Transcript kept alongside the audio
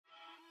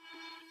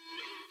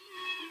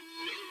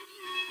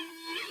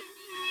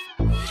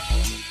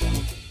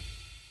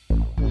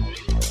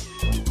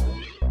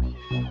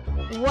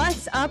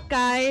What's up,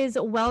 guys?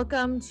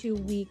 Welcome to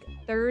week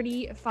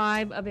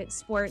 35 of It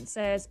Sports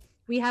Says.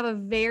 We have a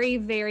very,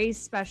 very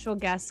special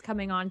guest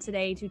coming on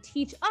today to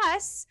teach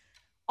us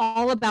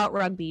all about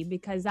rugby,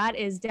 because that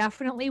is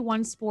definitely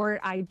one sport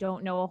I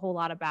don't know a whole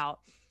lot about.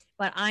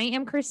 But I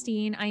am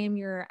Christine. I am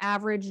your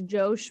average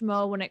Joe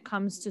Schmo when it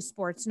comes to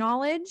sports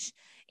knowledge,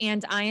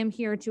 and I am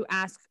here to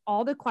ask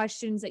all the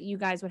questions that you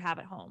guys would have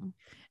at home.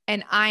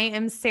 And I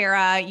am Sarah,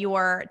 I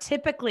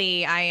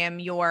am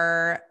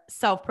your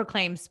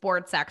self-proclaimed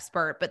sports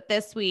expert. But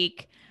this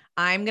week,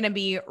 I'm going to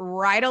be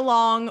right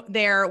along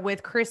there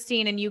with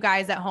Christine and you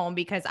guys at home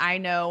because I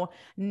know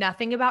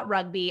nothing about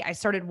rugby. I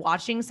started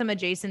watching some of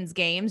Jason's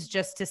games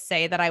just to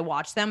say that I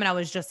watched them. And I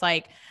was just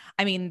like,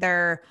 I mean,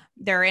 they're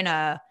in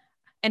a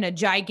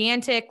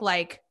gigantic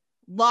like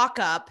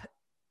lockup.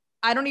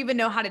 I don't even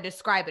know how to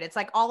describe it. It's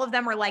like all of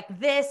them are like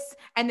this.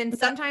 And then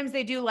sometimes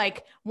they do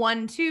like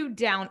 1, 2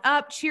 down,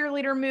 up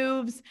cheerleader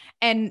moves,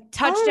 and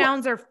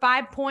touchdowns are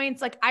 5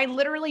 points. Like I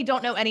literally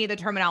don't know any of the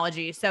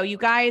terminology. So you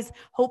guys,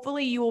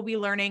 hopefully you will be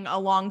learning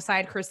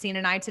alongside Christine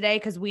and I today,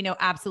 because we know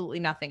absolutely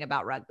nothing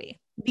about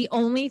rugby. The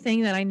only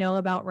thing that I know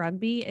about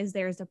rugby is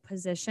there's a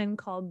position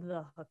called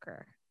the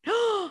hooker.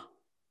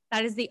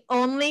 That is the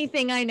only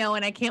thing I know.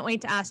 And I can't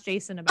wait to ask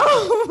Jason about it.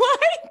 Oh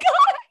my God.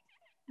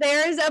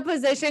 There's a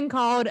position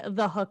called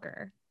the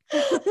hooker.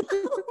 And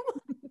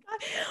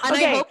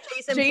I hope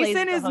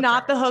Jason is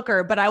not the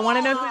hooker, but I want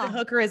to know who the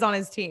hooker is on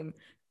his team.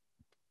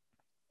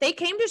 They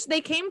came to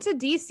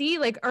DC,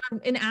 like, or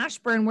in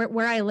Ashburn,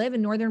 where I live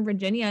in Northern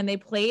Virginia, and they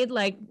played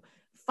like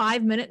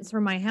 5 minutes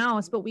from my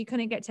house, but we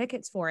couldn't get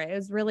tickets for it. It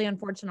was really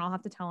unfortunate. I'll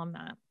have to tell him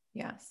that.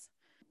 Yes.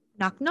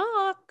 Knock,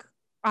 knock.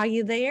 Are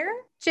you there?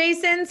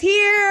 Jason's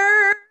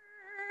here.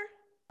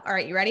 All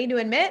right. You ready to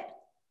admit?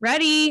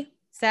 Ready,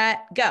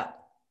 set, go.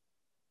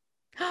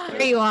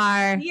 There you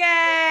are.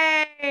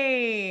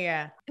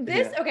 Yay.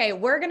 Okay,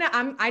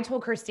 I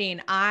told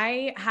Christine,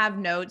 I have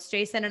notes,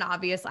 Jason, and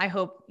obvious. I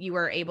hope you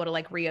were able to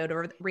like read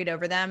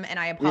over them. And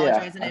I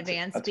apologize in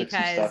advance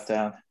because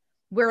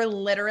we're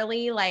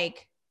literally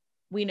like,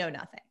 we know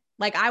nothing.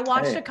 Like I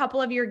watched a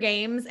couple of your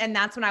games, and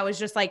that's when I was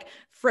just like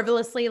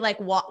frivolously like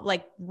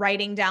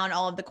writing down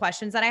all of the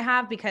questions that I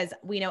have, because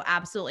we know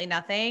absolutely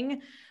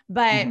nothing.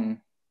 But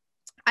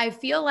I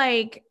feel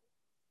like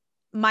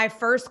my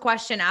first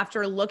question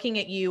after looking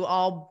at you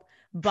all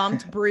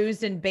bumped,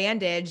 bruised, and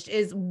bandaged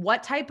is,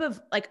 what type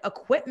of like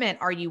equipment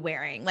are you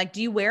wearing? Like,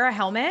 do you wear a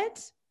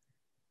helmet?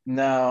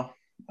 No,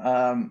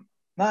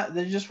 not.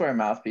 They just wear a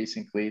mouthpiece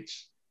and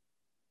cleats.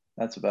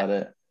 That's about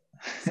it.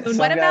 So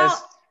Some guys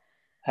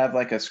have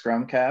like a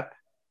scrum cap,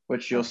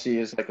 which you'll see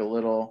is like a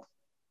little,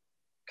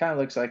 kind of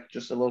looks like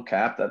just a little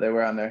cap that they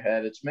wear on their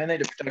head. It's mainly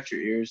to protect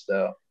your ears,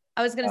 though.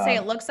 I was going to say,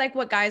 it looks like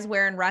what guys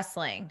wear in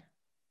wrestling.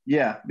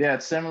 Yeah,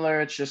 it's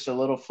similar. It's just a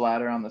little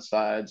flatter on the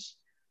sides.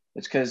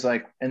 It's because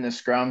like in the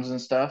scrums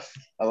and stuff,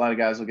 a lot of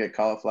guys will get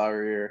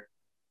cauliflower ear.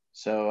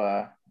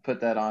 So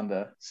put that on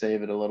to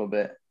save it a little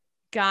bit.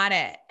 Got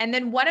it. And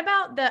then what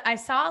about I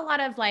saw a lot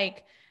of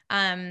like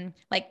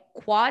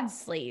quad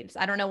sleeves.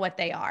 I don't know what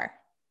they are.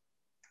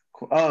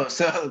 Oh,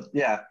 so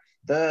yeah.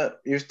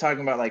 You're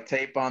talking about like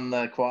tape on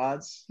the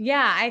quads?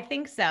 Yeah, I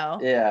think so.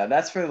 Yeah,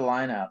 that's for the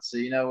lineouts. So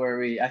you know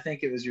where I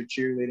think it was your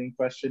cheerleading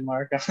question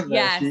mark on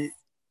that sheet.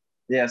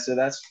 Yeah, so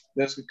those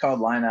are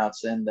called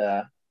lineouts, and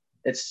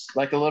it's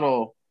like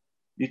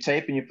you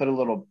tape and you put a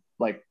little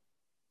like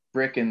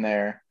brick in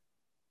there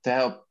to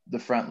help the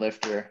front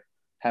lifter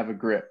have a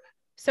grip.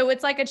 So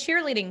it's like a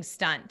cheerleading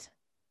stunt.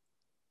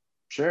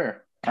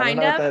 Sure. Kind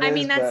of. I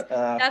mean,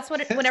 that's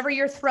what whenever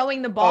you're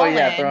throwing the ball. Oh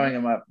yeah, throwing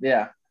them up.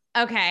 Yeah.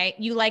 Okay,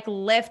 you like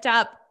lift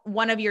up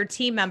one of your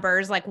team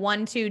members, like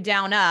 1, 2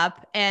 down,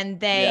 up, and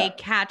they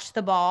catch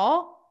the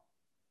ball.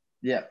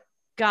 Yeah.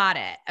 Got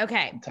it.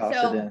 Okay.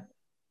 Toss it in.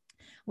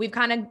 We've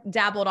kind of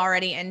dabbled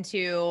already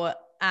into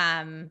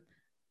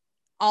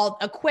all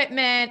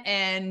equipment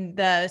and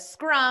the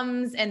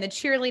scrums and the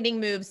cheerleading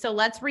moves. So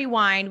let's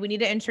rewind. We need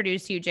to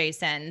introduce you,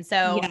 Jason.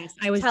 So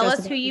tell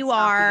us who you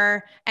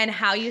are and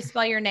how you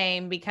spell your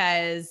name,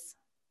 because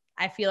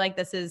I feel like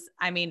this is,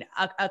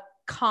 a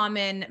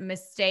common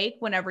mistake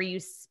whenever you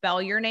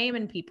spell your name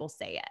and people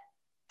say it.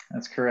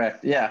 That's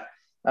correct. Yeah.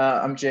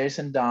 I'm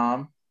Jason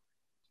Damm.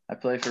 I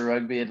play for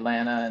Rugby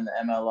Atlanta in the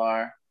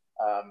MLR.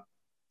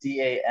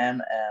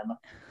 DAMM,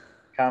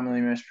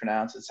 commonly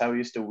mispronounced. It's how we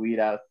used to weed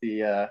out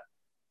the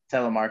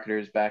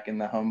telemarketers back in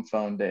the home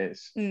phone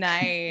days.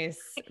 Nice.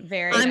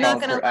 Very I'm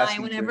not going to lie.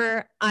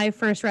 Whenever I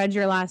first read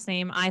your last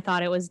name, I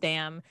thought it was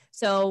Dam.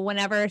 So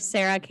whenever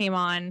Sarah came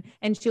on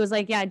and she was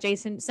like, yeah,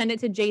 Jason, send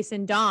it to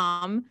Jason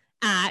Damm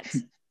at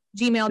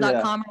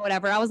gmail.com or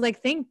whatever. I was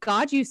like, thank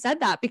God you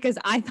said that, because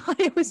I thought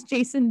it was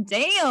Jason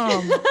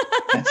Dam.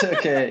 That's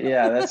okay.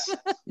 Yeah,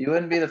 you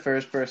wouldn't be the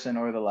first person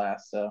or the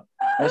last. So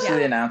most of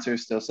the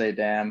announcers still say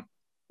Dam.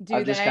 Do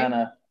they? Just kind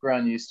of,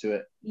 grown used to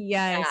it.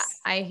 Yes.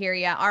 Yeah, I hear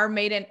you.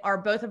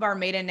 Both of our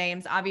maiden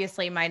names.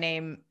 Obviously, my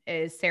name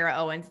is Sarah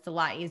Owens. It's a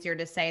lot easier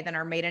to say than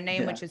our maiden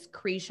name, which is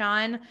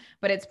Kreshon,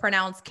 but it's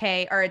pronounced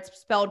it's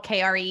spelled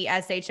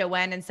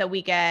Kreshon. And so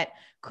we get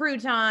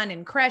Crouton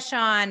and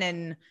Creshon,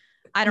 and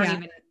I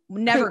don't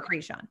never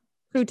Kreshon.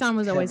 Crouton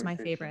was always my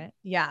favorite.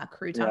 Yeah,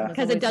 Crouton.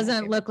 Because it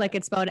doesn't look like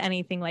it's spelled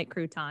anything like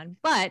crouton,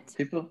 but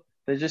people,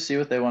 they just see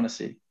what they want to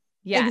see.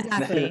 Yeah,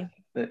 exactly.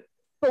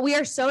 But we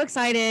are so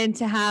excited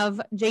to have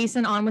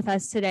Jason on with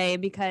us today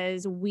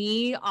because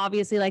we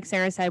obviously, like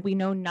Sarah said, we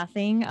know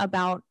nothing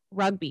about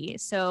rugby.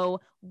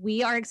 So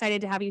we are excited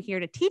to have you here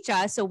to teach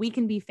us so we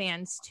can be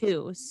fans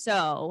too.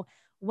 So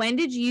when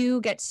did you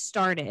get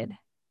started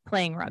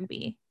playing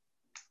rugby?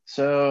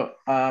 So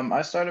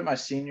I started my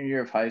senior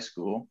year of high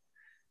school.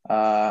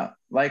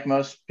 Like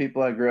most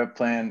people, I grew up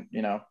playing,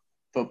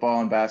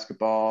 football and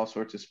basketball, all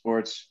sorts of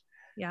sports.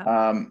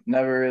 Yeah.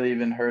 Never really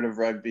even heard of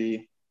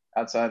rugby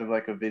outside of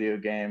like a video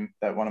game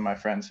that one of my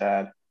friends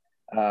had.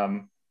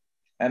 And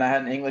I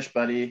had an English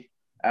buddy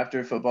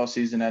after football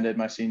season ended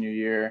my senior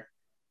year.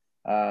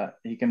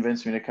 He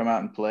convinced me to come out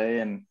and play,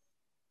 and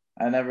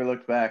I never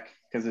looked back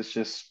because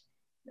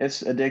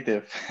it's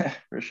addictive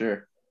for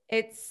sure.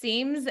 It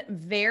seems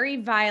very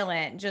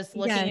violent just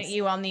looking at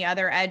you on the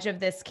other edge of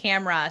this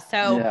camera.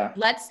 So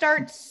let's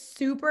start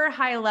super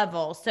high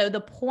level. So the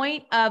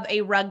point of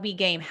a rugby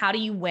game, how do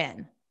you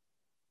win?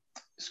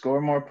 Score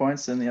more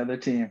points than the other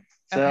team.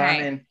 So, okay.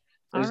 I mean,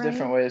 there's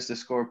different ways to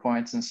score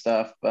points and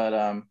stuff. But,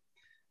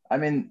 I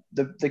mean,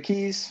 the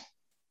keys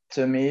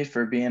to me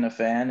for being a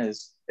fan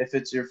is if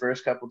it's your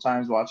first couple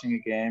times watching a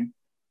game,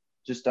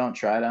 just don't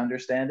try to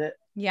understand it.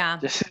 Yeah.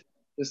 Just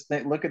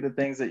look at the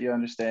things that you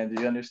understand.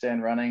 Do you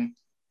understand running?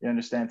 You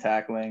understand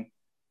tackling?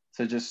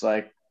 So just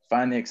like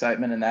find the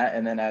excitement in that.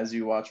 And then as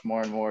you watch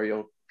more and more,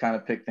 you'll kind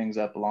of pick things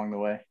up along the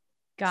way.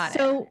 Got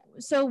it.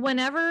 So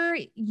whenever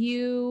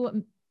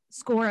you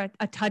score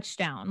a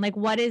touchdown, like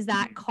what is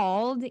that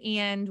called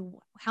and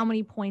how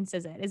many points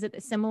is it? Is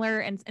it similar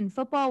in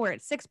football where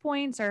it's 6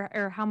 points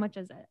or how much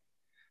is it?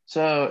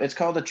 So it's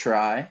called a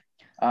try.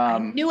 I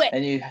knew it.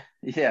 And you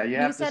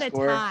have to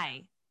score. A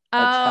tie.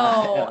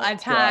 A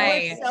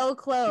tie. So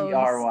close.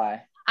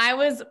 TRY. I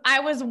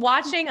was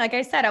watching, like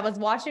I said, I was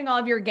watching all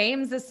of your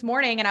games this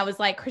morning and I was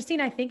like, Christine,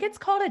 I think it's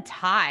called a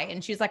tie.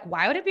 And she's like,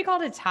 why would it be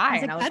called a tie?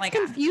 And I was like,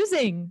 that's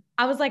confusing.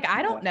 I was like,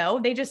 I don't know.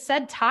 They just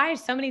said tie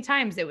so many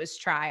times. It was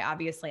try.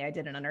 Obviously, I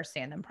didn't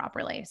understand them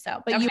properly.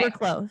 So, but you were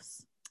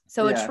close.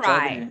 So a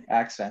try.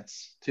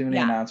 Accents. Too many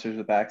announcers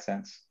with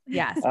accents.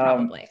 Yes,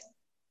 probably.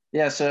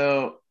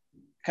 So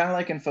kind of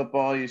like in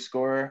football, you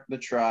score the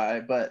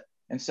try, but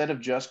instead of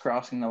just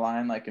crossing the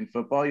line like in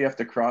football, you have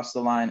to cross the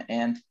line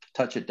and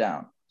touch it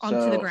down.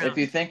 Onto the ground. If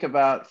you think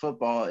about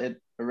football, it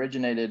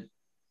originated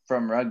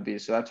from rugby.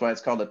 So that's why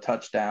it's called a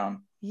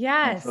touchdown.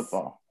 Yes. In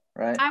football,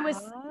 right?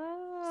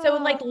 So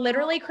like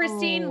literally,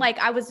 Christine,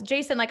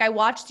 Jason, I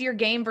watched your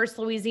game versus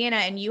Louisiana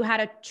and you had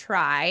a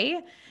try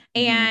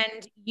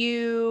and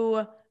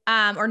you,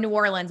 or New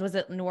Orleans, was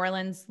it New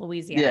Orleans,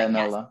 Louisiana? Yeah,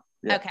 NOLA.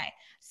 Yeah. Okay.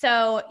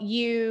 So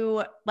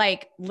you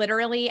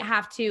literally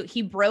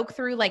he broke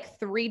through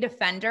 3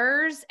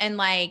 defenders and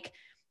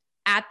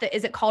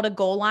is it called a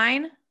goal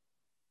line?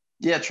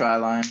 Yeah. Try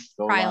line.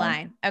 Try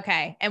line.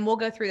 Okay. And we'll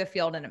go through the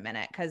field in a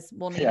minute because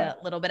we'll need a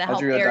little bit of help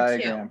there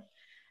too.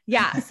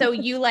 Yeah. So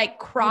you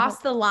cross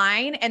the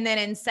line and then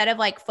instead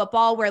of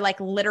football where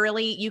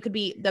literally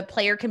the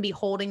player can be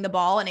holding the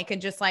ball and it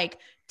can just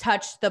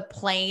touch the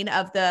plane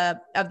of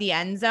the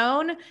end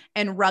zone,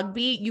 and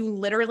rugby,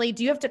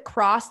 do you have to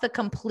cross the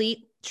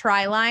complete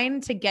try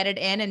line to get it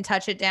in and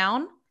touch it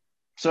down?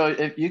 So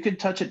if you could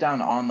touch it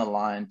down on the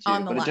line too,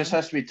 it just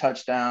has to be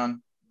touched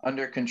down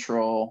under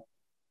control.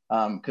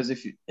 Because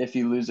if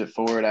you lose it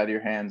forward out of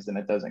your hands, then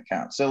it doesn't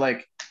count. So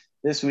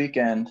this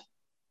weekend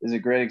is a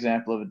great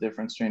example of a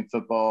difference between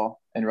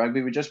football and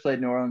rugby. We just played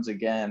New Orleans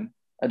again.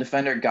 An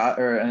attacker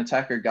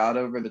got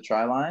over the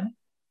try line,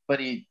 but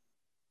he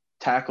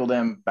tackled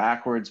him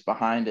backwards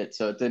behind it.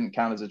 So it didn't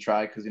count as a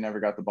try because he never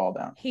got the ball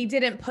down. He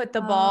didn't put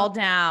the ball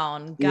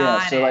down.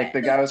 Got it.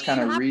 The guy was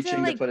kind of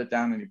reaching to put it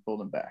down and he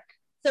pulled him back.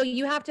 So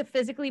you have to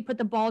physically put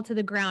the ball to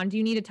the ground. Do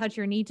you need to touch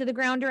your knee to the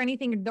ground or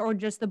anything, or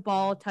just the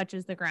ball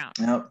touches the ground?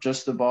 No,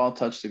 just the ball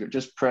touched the ground.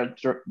 Just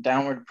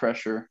downward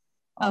pressure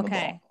on the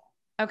ball.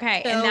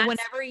 Okay. So and that's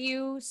whenever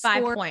you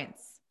 5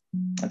 points.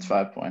 That's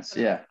 5 points.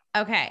 Yeah.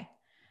 Okay.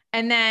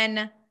 And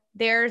then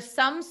there's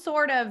some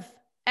sort of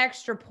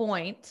extra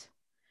point,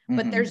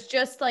 but there's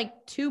just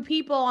 2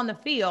 people on the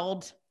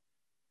field,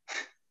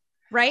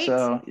 right?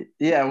 So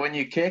yeah, when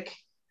you kick,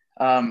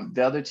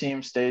 the other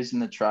team stays in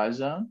the try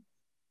zone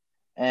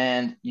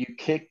and you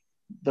kick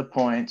the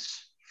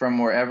points from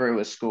wherever it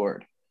was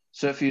scored.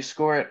 So if you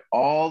score it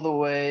all the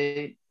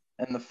way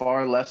in the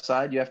far left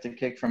side, you have to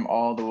kick from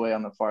all the way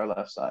on the far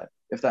left side,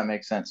 if that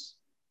makes sense.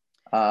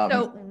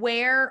 So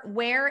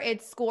where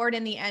it's scored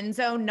in the end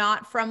zone,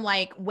 not from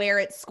where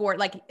it's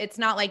scored. It's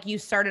not you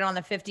started on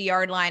the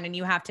 50-yard line and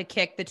you have to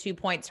kick the 2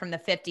 points from the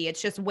 50. It's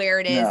just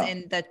where it is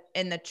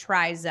in the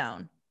try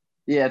zone.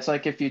 Yeah. It's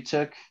if you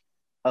took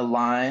a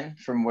line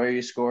from where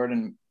you scored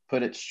and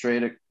put it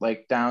straight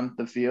like down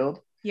the field.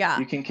 Yeah.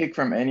 You can kick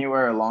from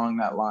anywhere along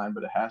that line,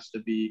 but it has to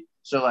be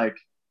so like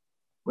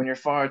when you're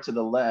far to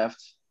the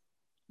left,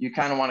 you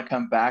kind of want to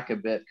come back a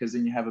bit because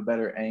then you have a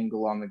better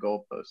angle on the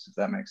goalpost, if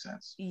that makes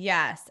sense.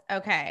 Yes.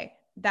 Okay.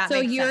 So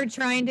you're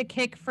trying to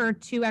kick for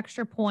 2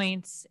 extra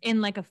points in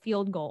like a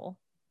field goal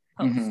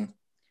post. Mm-hmm.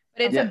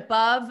 But it's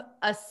above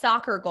a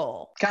soccer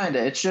goal. Kind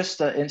of. It's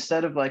just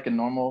instead of like a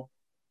normal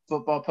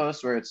football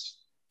post where it's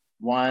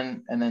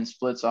one and then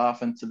splits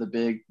off into the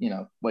big,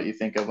 what you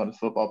think of on a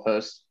football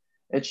post.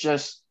 It's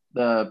just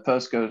the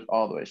post goes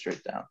all the way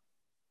straight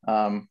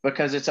down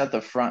because it's at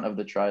the front of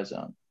the try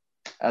zone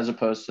as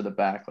opposed to the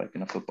back like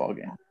in a football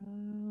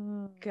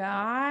game.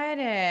 Got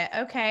it.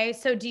 Okay.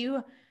 So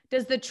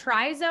does the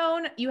try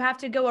zone, you have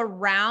to go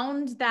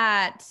around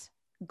that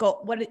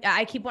goal? What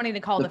I keep wanting to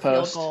call the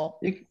field goal.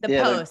 The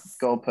post.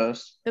 The goal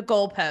post. The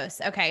goal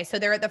post. Okay. So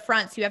they're at the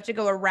front. So you have to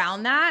go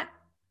around that.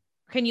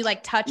 Can you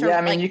like touch? Yeah.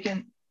 I mean,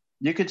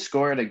 you could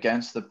score it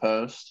against the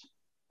post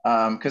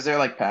because they're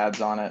like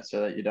pads on it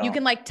so that you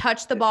can like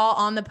touch the ball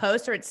on the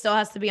post or it still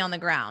has to be on the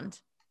ground.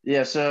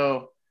 Yeah.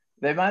 So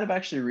they might've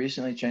actually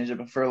recently changed it,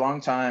 but for a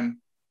long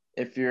time,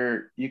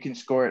 you can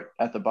score it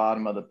at the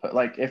bottom of the post.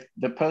 Like if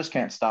the post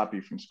can't stop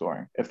you from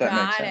scoring, if that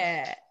makes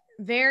sense. Got it.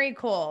 Very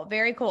cool.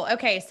 Very cool.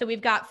 Okay. So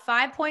we've got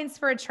 5 points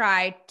for a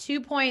try, 2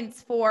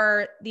 points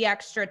for the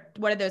extra.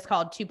 What are those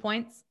called? 2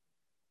 points?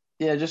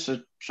 Yeah. Just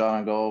a shot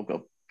on goal,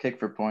 go kick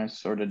for points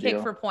sort of deal.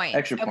 Kick for points.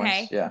 Extra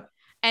points. Yeah.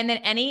 And then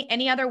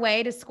any other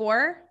way to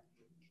score?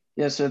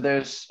 Yeah. So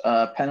there's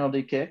a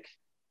penalty kick.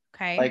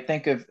 Okay. Like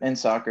think of in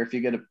soccer, if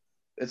you get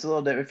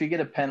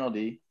a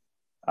penalty,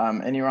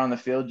 and you're on the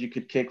field, you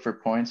could kick for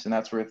points, and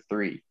that's worth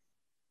 3.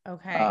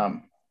 Okay.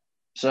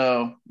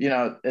 So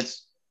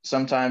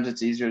sometimes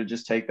it's easier to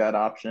just take that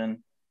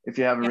option if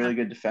you have a really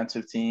good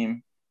defensive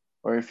team,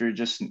 or if you're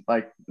just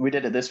like we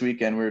did it this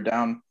weekend. We were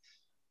down.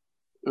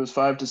 It was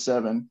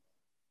 5-7, and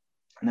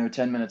there were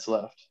 10 minutes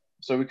left.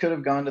 So we could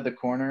have gone to the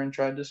corner and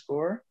tried to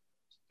score,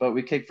 but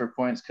we kicked for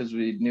points because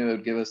we knew it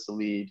would give us the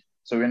lead.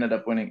 So we ended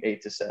up winning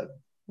 8-7.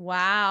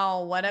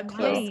 Wow, what a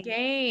close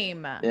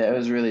game! Yeah, it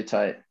was really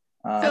tight.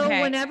 So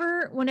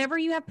whenever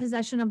you have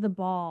possession of the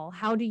ball,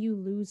 how do you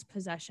lose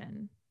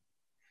possession?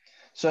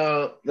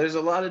 So there's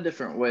a lot of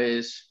different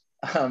ways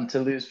to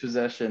lose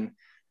possession,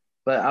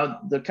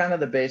 but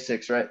the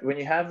basics, right? When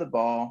you have the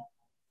ball,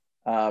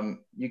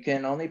 you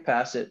can only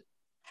pass it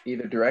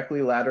either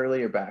directly,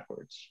 laterally, or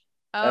backwards.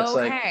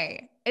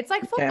 Okay. It's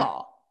like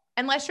football,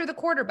 unless you're the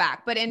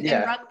quarterback, but in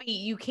rugby,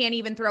 you can't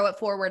even throw it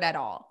forward at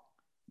all.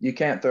 You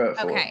can't throw it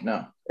forward.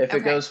 No. If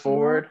it goes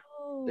forward,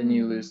 then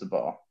you lose the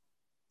ball.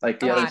 Like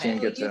the other team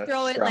gets you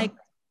throw it like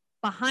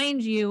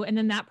behind you, and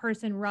then that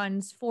person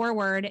runs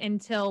forward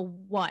until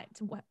what?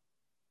 Like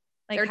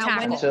they're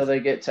tackled. Until they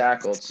get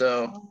tackled.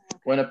 So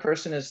when a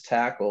person is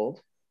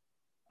tackled,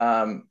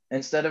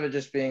 instead of it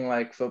just being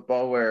like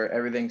football where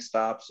everything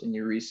stops and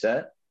you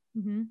reset,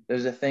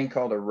 there's a thing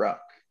called a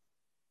ruck.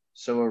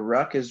 So a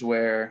ruck is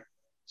where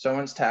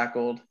someone's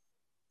tackled,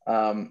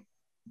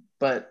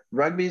 but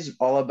rugby's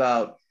all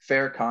about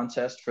fair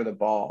contest for the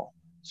ball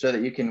so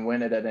that you can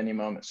win it at any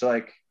moment. So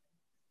like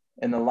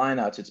in the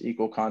lineouts, it's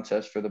equal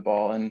contest for the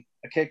ball. And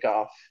a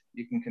kickoff,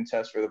 you can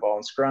contest for the ball.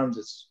 In scrums,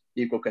 it's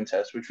equal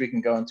contest, which we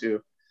can go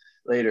into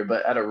later.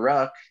 But at a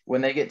ruck,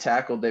 when they get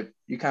tackled,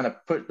 you kind of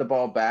put the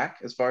ball back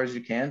as far as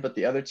you can, but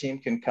the other team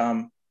can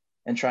come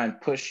and try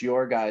and push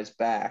your guys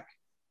back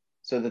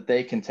so that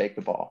they can take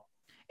the ball.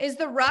 Is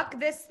the ruck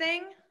this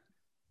thing?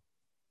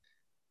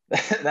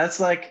 That's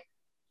like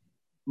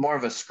more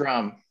of a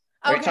scrum.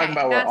 Are you talking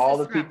about where all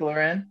the people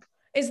are in?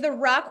 Is the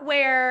ruck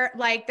where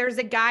like there's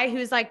a guy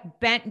who's like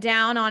bent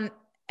down on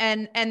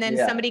and then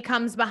somebody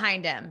comes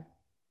behind him?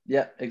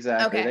 Yeah,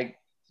 exactly. Okay.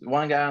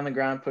 One guy on the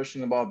ground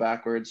pushing the ball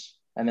backwards,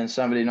 and then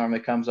somebody normally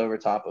comes over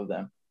top of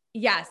them.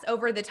 Yes,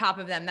 over the top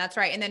of them. That's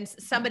right. And then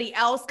somebody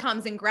else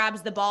comes and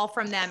grabs the ball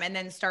from them and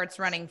then starts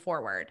running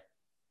forward.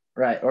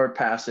 Right. Or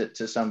pass it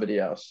to somebody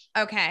else.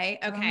 Okay.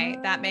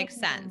 That makes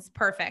sense.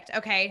 Perfect.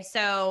 Okay.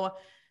 So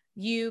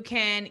you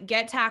can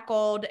get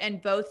tackled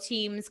and both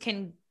teams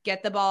can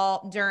get the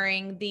ball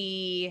during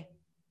the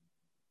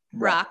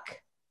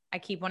ruck. I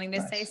keep wanting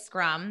to say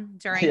scrum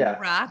during the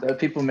ruck. So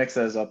people mix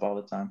those up all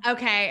the time.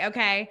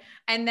 Okay.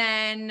 And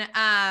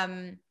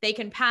then they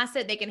can pass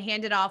it, they can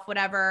hand it off,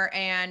 whatever,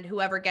 and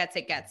whoever gets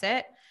it, gets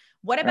it.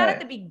 What about at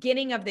the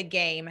beginning of the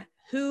game?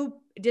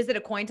 Is it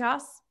a coin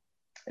toss?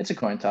 It's a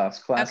coin toss,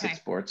 classic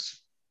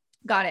sports.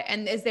 Got it.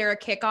 And is there a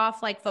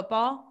kickoff like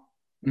football?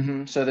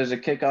 Mm-hmm. So there's a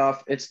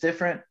kickoff. It's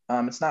different.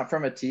 It's not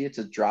from a tee, it's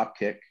a drop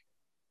kick.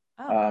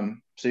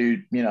 So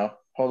you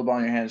hold the ball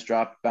in your hands,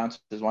 drop, bounces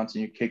once,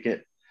 and you kick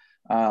it.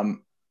 It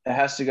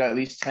has to go at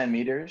least 10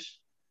 meters,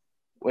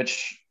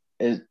 which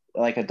is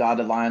like a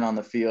dotted line on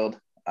the field.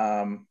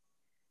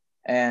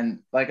 And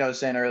like I was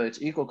saying earlier,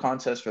 it's equal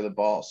contest for the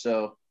ball.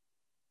 So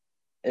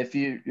if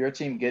your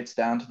team gets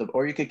down to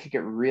or you could kick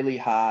it really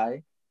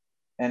high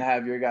and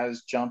have your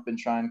guys jump and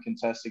try and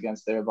contest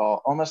against their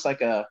ball, almost like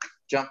a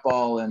jump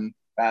ball in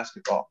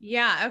basketball.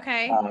 Yeah.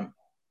 Okay.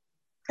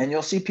 And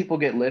you'll see people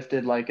get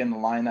lifted like in the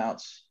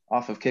lineouts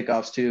off of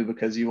kickoffs too,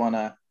 because you want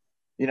to,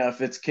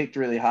 if it's kicked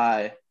really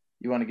high,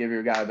 you want to give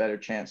your guy a better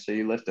chance. So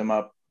you lift them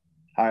up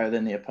higher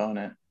than the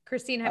opponent.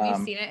 Christine, have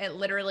you seen it? It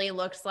literally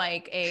looks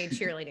like a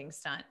cheerleading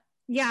stunt.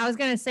 Yeah, I was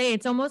going to say,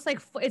 it's almost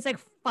like, it's like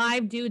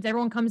 5 dudes.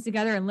 Everyone comes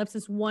together and lifts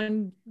this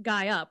one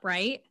guy up,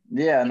 right?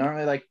 Yeah,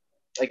 normally like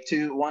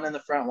two, one in the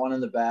front, one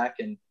in the back.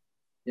 And,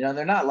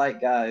 they're not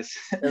light guys.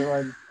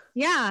 Everyone,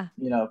 yeah.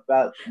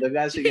 About the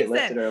guys who get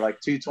lifted are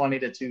like 220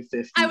 to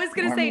 250. I was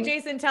going to say,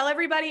 Jason, tell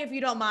everybody, if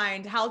you don't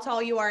mind, how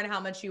tall you are and how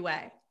much you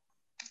weigh.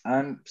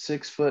 I'm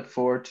 6'4",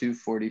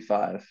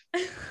 245,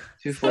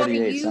 248. So are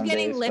you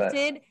getting days,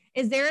 lifted?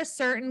 Is there a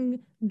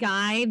certain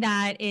guy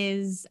that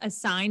is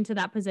assigned to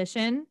that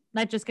position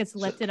that just gets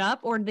lifted up,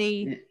 or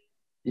they?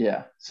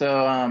 Yeah.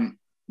 So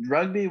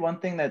rugby, one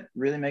thing that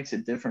really makes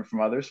it different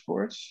from other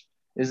sports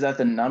is that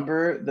the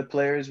number the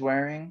player is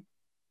wearing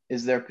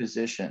is their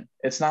position.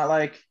 It's not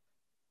like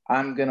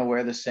I'm going to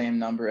wear the same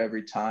number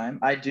every time.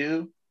 I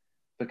do,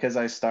 because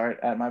I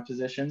start at my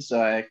position,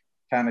 so I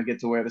kind of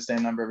get to wear the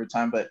same number every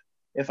time. But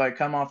if I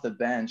come off the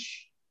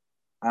bench,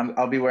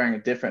 I'll be wearing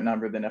a different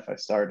number than if I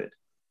started.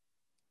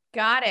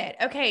 Got it.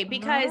 Okay.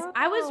 Because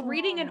I was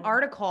reading an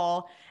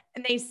article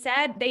and they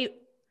said they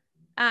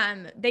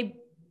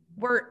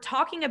were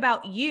talking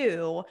about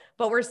you,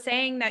 but were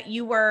saying that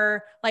you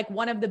were like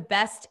one of the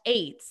best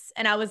 8s.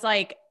 And I was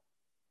like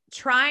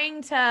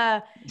trying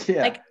to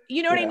like,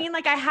 you know what I mean?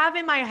 Like I have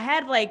in my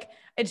head, like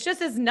it's just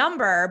his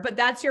number, but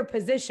that's your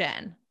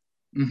position.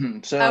 Mm-hmm.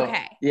 So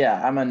okay.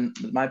 Yeah,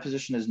 my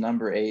position is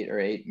number 8 or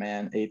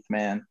 8th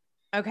man.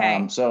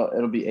 Okay. So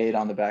it'll be 8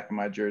 on the back of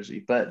my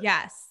jersey, but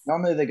yes,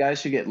 normally the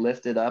guys who get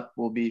lifted up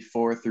will be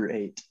 4 through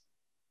 8.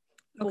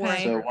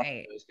 Okay. So one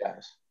of those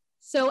guys.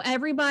 So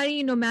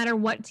everybody, no matter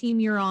what team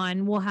you're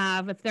on, will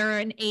have, if they're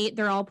an 8,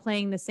 they're all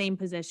playing the same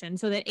position.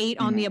 So that 8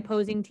 on the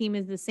opposing team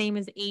is the same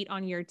as 8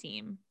 on your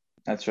team.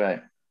 That's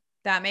right.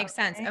 That makes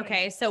sense.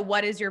 Okay. So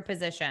what is your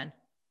position?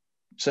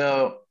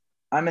 So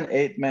I'm an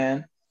 8th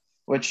man,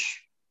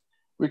 which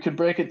we could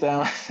break it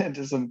down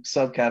into some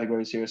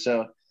subcategories here.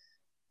 So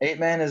 8th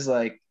man is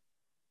like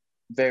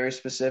very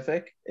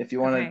specific. If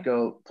you want to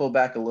go pull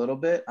back a little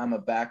bit, I'm a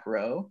back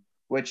row,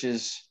 which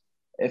is,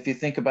 if you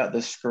think about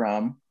the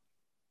scrum,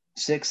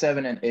 6,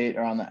 7, and 8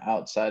 are on the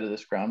outside of the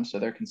scrum, so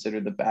they're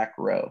considered the back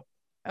row.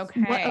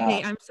 Okay.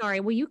 Okay, I'm sorry.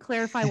 Will you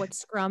clarify what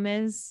scrum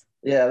is?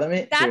 Yeah, let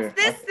me. That's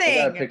this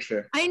thing. I got a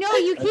picture. I know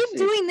you keep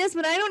doing this,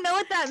 but I don't know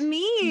what that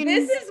means.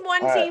 This is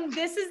one team.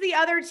 This is the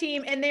other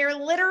team, and they're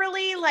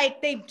literally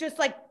like they just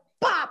like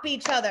bop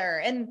each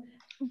other.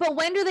 But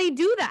when do they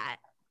do that?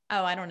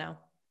 Oh, I don't know.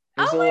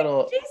 There's a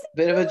little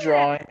bit of a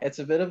drawing. It's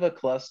a bit of a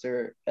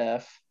cluster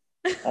F.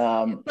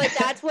 But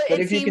that's what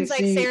it seems like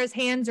Sarah's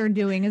hands are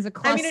doing, is a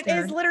cluster. I mean, it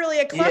is literally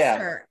a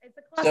cluster. Yeah. It's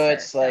a cluster. So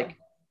it's like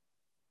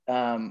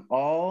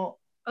all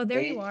there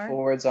 8 you are.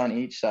 forwards on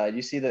each side.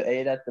 You see the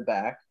 8 at the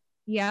back.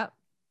 Yep.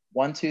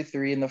 1, 2,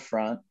 3 in the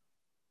front.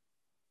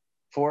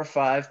 4,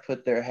 5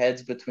 put their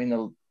heads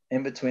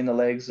in between the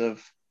legs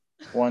of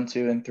 1,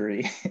 2, and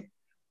 3.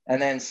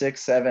 And then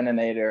 6, 7, and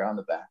 8 are on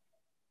the back.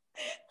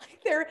 Like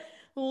they're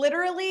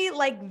literally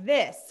like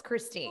this,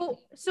 Christine.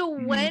 So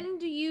when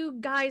do you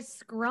guys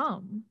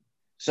scrum?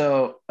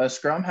 So a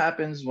scrum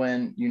happens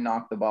when you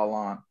knock the ball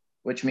on,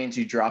 which means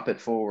you drop it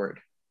forward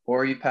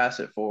or you pass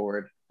it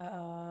forward. But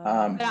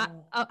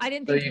I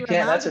didn't think you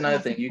can't. That's another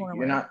thing.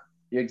 You're not.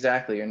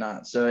 You're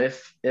not. So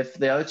if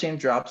the other team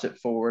drops it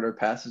forward or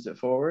passes it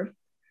forward,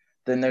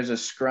 then there's a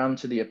scrum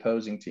to the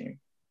opposing team.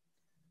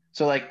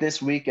 So like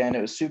this weekend,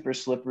 it was super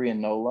slippery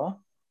in NOLA,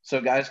 so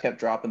guys kept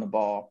dropping the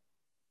ball.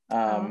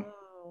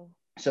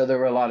 So there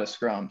were a lot of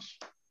scrums.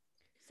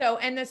 So,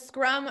 and the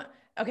scrum,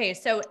 okay,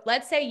 so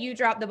let's say you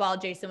drop the ball,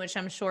 Jason, which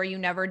I'm sure you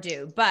never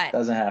do, but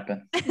doesn't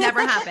happen.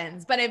 Never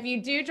happens. But if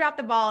you do drop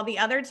the ball, the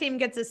other team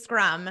gets a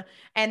scrum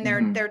and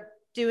they're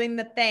doing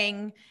the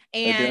thing.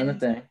 And they're doing the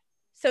thing.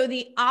 So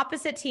the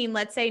opposite team,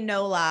 let's say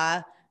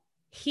NOLA,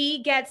 he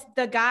gets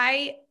the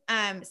guy,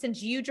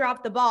 since you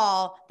dropped the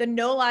ball, the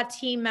NOLA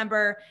team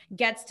member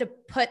gets to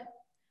put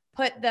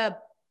the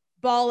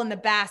ball in the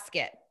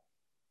basket.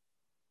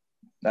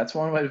 That's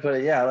one way to put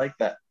it. Yeah, I like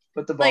that.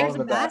 Put the ball in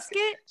the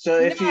basket. So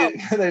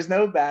there's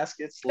no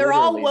baskets. They're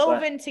all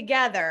woven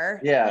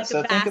together. Yeah. Like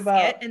so think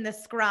about in the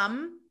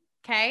scrum.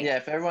 Okay. Yeah.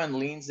 If everyone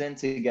leans in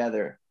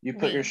together, you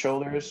put your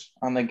shoulders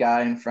on the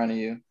guy in front of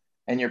you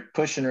and you're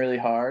pushing really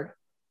hard.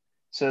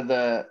 So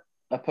the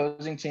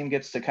opposing team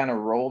gets to kind of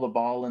roll the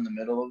ball in the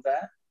middle of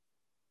that.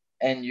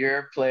 And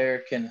your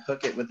player can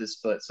hook it with his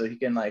foot. So he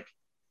can like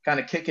kind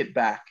of kick it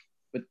back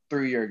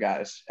through your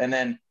guys. And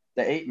then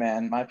the 8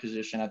 man, my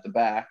position at the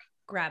back,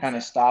 kind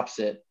of stops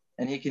it.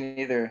 And he can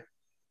either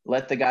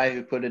let the guy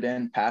who put it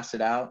in pass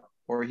it out,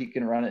 or he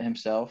can run it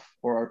himself,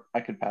 or I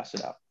could pass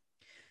it out.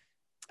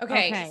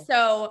 Okay.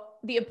 So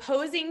the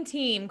opposing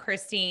team,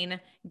 Christine,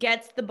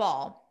 gets the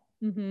ball,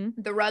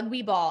 the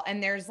rugby ball,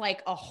 and there's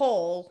like a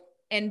hole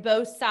in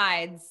both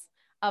sides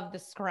of the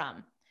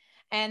scrum.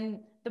 And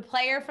the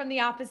player from the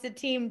opposite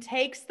team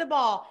takes the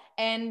ball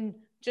and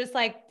just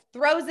like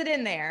throws it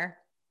in there.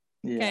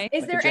 Yeah. Okay.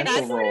 Is there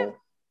any sort of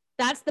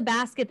that's the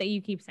basket that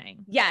you keep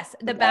saying? Yes,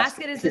 the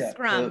basket is the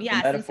scrum.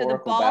 Yes, and so the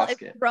ball is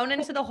thrown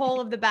into the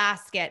hole of the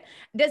basket.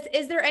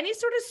 Is there any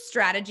sort of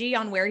strategy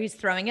on where he's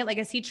throwing it? Like,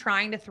 is he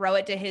trying to throw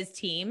it to his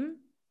team?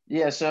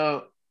 Yeah,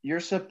 so you're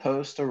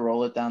supposed to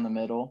roll it down the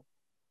middle,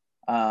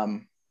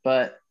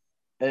 but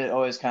it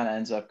always kind of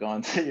ends up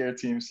going to your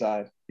team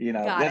side. You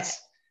know, that's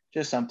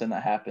just something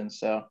that happens.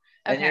 So,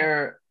 and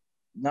your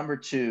number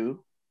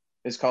 2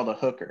 is called a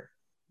hooker,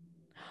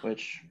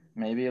 which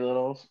may be a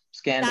little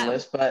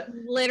scandalous, but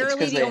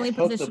literally the only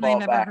position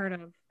I've ever heard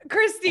of.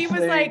 Christy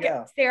was like,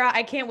 Sarah,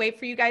 I can't wait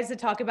for you guys to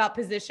talk about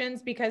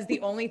positions because the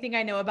only thing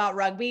I know about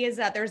rugby is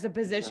that there's a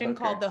position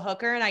called the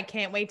hooker, and I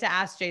can't wait to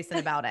ask Jason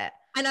about it.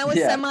 And I was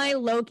semi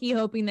low-key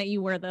hoping that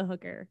you were the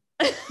hooker.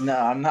 No,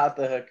 I'm not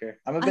the hooker.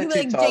 I'm a bit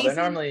too tall. Jason...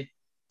 They're normally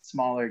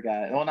smaller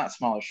guys. Well, not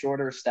smaller,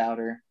 shorter,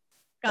 stouter.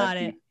 Got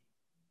it.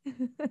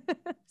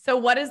 So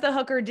what does the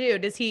hooker do?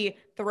 Does he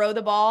throw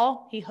the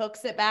ball? He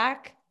hooks it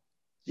back?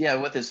 Yeah,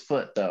 with his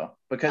foot though,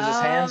 because his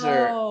hands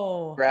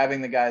are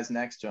grabbing the guys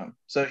next to him.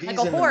 So he's like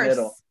in the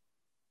middle.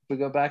 If we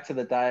go back to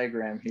the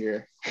diagram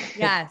here.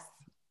 Yes.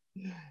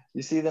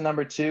 You see the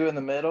number 2 in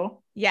the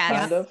middle? Yes.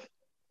 Kind of.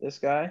 This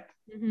guy?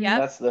 Yeah.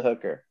 That's the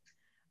hooker.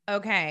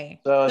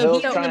 Okay. So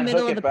he'll try and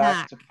hook it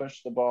back to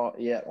push the ball.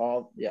 Yeah.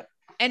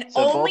 And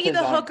so only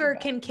the hooker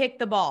can kick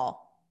the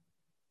ball.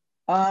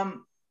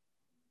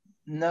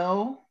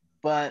 No,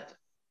 but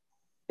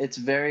it's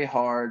very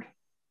hard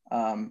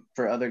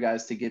for other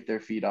guys to get their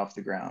feet off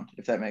the ground,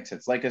 if that makes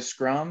sense. Like a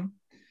scrum,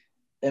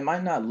 it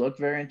might not look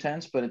very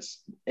intense, but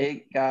it's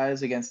 8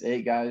 guys against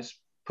 8 guys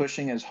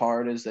pushing as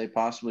hard as they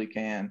possibly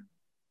can.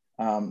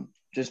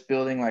 Just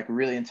building like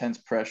really intense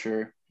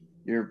pressure.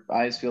 Your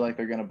eyes feel like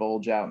they're going to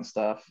bulge out and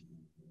stuff.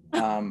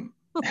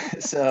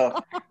 So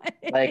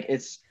like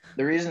it's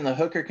the reason the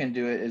hooker can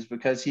do it is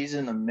because he's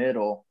in the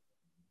middle.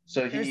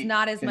 So there's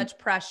not as much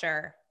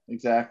pressure.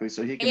 Exactly.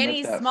 So he can, and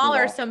he's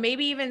smaller. So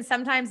maybe even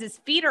sometimes his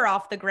feet are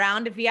off the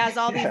ground. If he has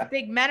all these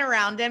big men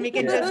around him, he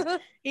can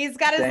he's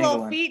got his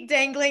little feet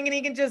dangling and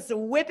he can just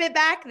whip it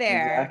back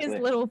there. Exactly.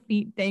 His little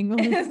feet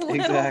dangling. His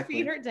little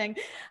feet are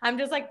dangling. I'm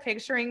just like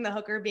picturing the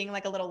hooker being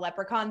like a little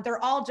leprechaun.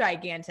 They're all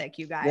gigantic,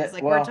 you guys. Yeah,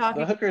 like we're talking.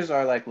 The hookers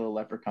are like little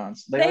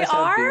leprechauns. They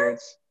are? Have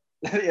beards.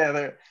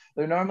 Yeah,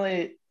 they're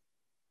normally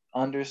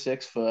under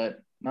 6 foot.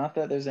 Not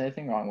that there's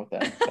anything wrong with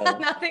that.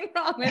 Nothing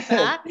wrong with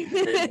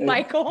that,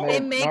 Michael.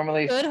 They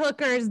make good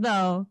hookers,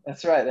 though.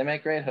 That's right. They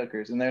make great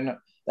hookers, and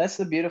that's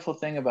the beautiful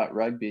thing about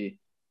rugby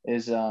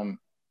is,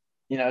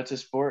 it's a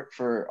sport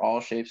for all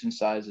shapes and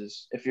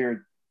sizes. If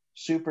you're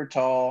super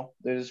tall,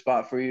 there's a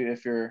spot for you.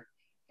 If you're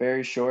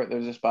very short,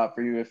 there's a spot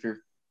for you. If you're,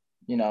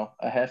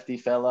 a hefty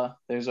fella,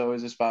 there's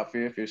always a spot for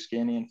you. If you're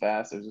skinny and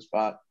fast, there's a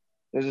spot.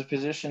 There's a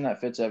position that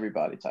fits every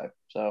body type.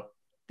 So.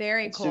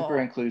 Very it's cool. Super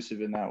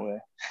inclusive in that way.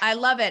 I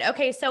love it.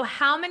 Okay, so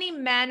how many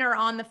men are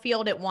on the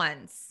field at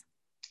once?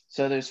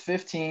 So there's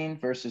 15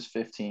 versus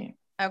 15.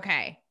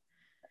 Okay.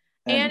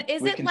 And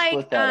is it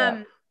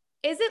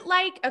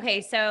like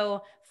okay,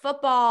 so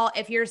football,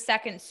 if you're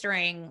second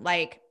string,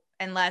 like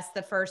unless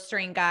the first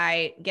string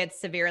guy gets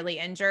severely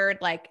injured,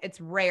 like it's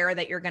rare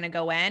that you're going to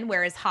go in,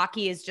 whereas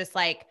hockey is just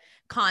like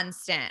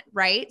constant,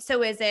 right?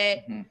 So is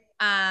it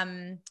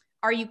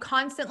are you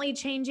constantly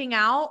changing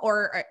out,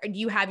 or do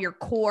you have your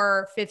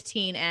core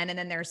 15 in and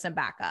then there's some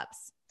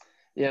backups?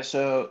 Yeah.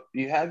 So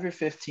you have your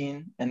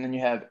 15 and then you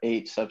have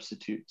 8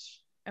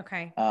 substitutes.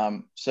 Okay.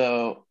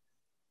 So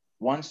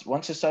once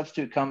a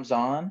substitute comes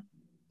on,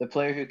 the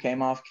player who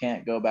came off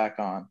can't go back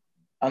on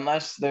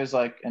unless there's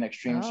like an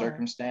extreme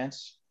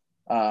circumstance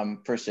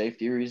for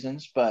safety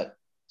reasons. But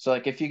so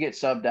like if you get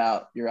subbed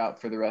out, you're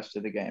out for the rest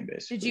of the game,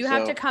 basically. Did you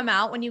have to come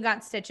out when you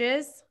got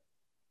stitches?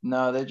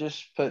 No, they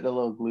just put a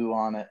little glue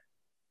on it.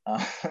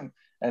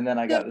 And then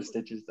I got the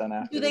stitches done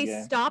after the game. Do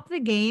they stop the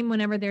game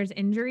whenever there's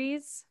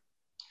injuries?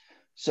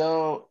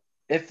 So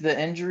if the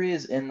injury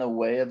is in the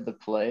way of the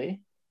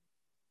play,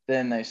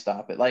 then they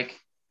stop it. Like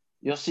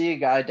you'll see a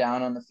guy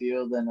down on the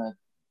field and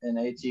an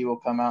AT will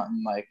come out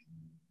and like,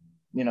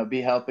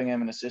 be helping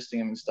him and assisting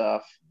him and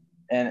stuff.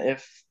 And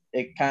if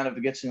it kind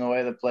of gets in the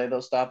way of the play,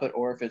 they'll stop it.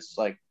 Or if it's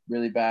like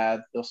really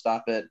bad, they'll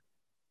stop it.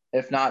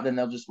 If not, then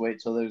they'll just wait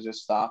till there's a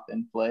stop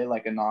in play,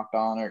 like a knock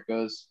on, or it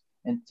goes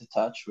into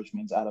touch, which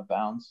means out of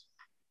bounds.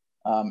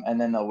 And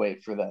then they'll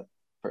wait for that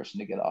person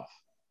to get off.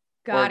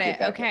 Got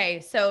it. Okay.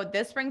 So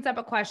this brings up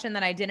a question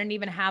that I didn't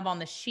even have on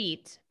the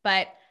sheet,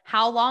 but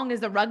how long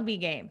is a rugby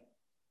game?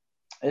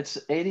 It's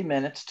 80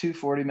 minutes, 2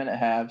 40-minute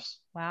halves.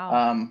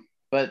 Wow.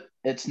 But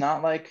it's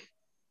not like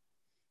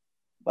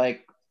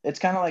it's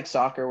kind of like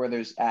soccer where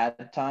there's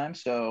add time.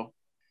 So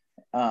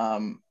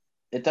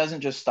it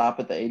doesn't just stop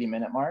at the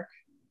 80-minute mark.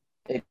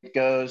 It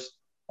goes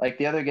like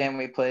the other game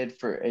we played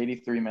for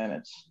 83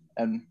 minutes.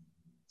 And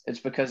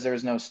it's because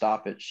there's no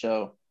stoppage.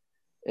 So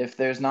if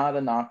there's not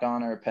a knock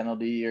on or a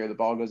penalty or the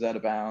ball goes out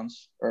of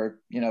bounds or,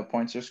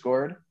 points are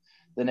scored,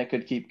 then it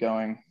could keep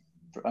going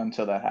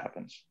until that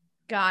happens.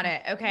 Got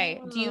it.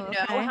 Okay. Do you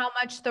know how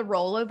much the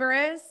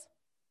rollover is?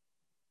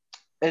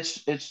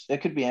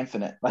 It could be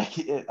infinite. Like,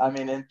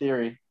 in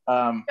theory, So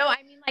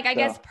I mean, like, I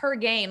guess per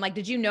game, like,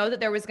 did you know that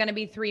there was going to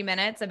be 3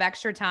 minutes of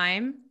extra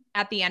time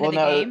at the end of the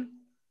game?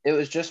 It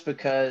was just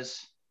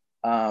because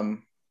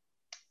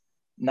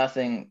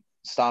nothing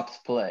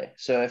stopped play.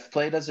 So if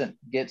play doesn't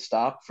get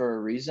stopped for a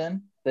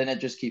reason, then it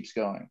just keeps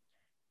going.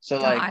 So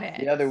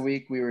the other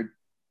week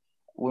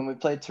when we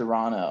played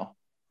Toronto,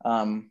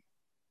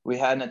 we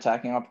had an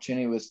attacking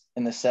opportunity was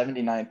in the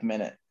 79th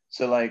minute.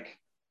 So like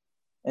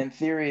in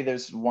theory,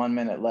 there's 1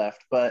 minute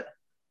left, but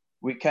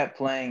we kept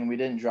playing. We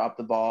didn't drop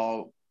the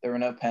ball. There were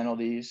no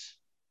penalties.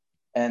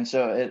 And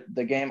so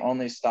the game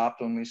only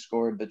stopped when we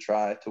scored the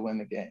try to win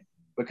the game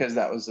because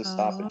that was the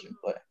stoppage in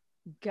play.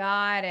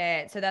 Got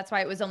it. So that's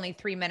why it was only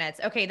 3 minutes.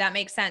 Okay, that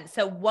makes sense.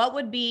 So what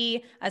would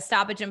be a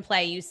stoppage in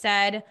play? You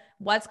said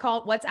what's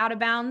out of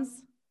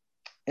bounds?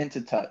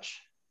 Into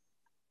touch.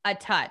 A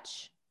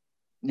touch.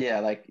 Yeah,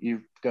 like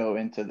you go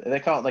into they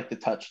call it like the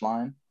touch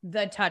line.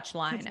 The touch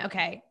line.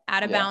 Okay.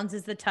 Out of bounds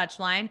is the touch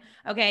line.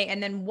 Okay.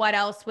 And then what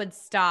else would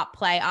stop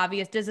play?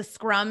 Obvious. Does a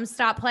scrum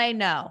stop play?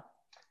 No.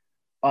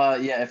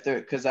 Yeah,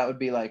 because that would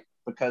be like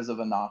because of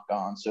a knock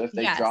on. So if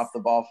they drop the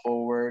ball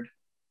forward,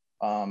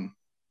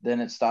 then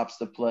it stops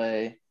the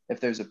play. If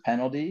there's a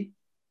penalty,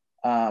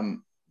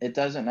 it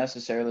doesn't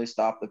necessarily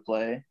stop the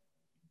play.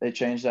 They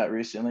changed that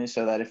recently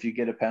so that if you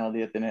get a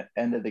penalty at the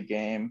end of the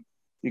game,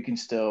 you can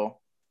still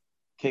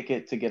kick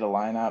it to get a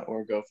line out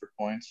or go for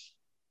points.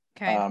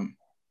 Okay.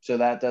 So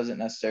that doesn't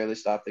necessarily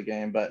stop the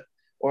game,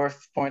 or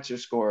if points are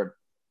scored,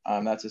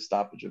 that's a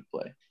stoppage of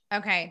play.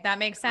 Okay, that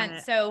makes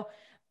sense. So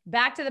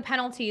back to the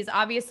penalties.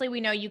 Obviously,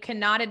 we know you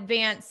cannot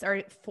advance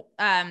or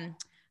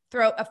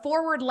throw a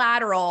forward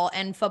lateral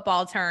in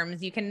football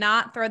terms. You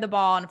cannot throw the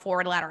ball in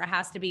forward lateral. It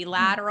has to be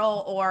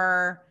lateral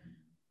or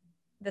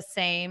the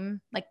same,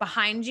 like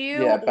behind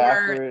you. Yeah,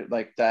 backward,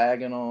 like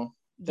diagonal.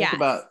 Think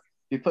about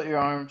you put your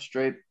arm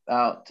straight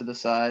out to the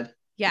side.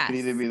 Yes. It could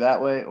either be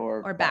that way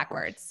or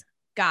backwards.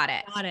 Got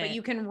it. But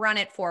you can run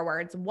it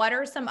forwards. What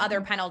are some other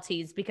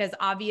penalties? Because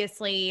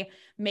obviously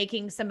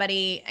making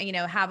somebody,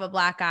 have a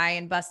black eye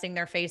and busting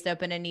their face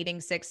open and needing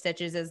 6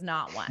 stitches is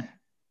not one.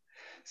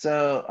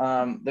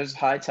 So there's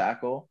high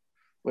tackle,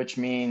 which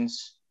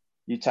means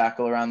you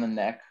tackle around the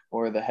neck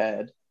or the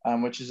head,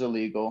 which is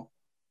illegal.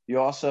 You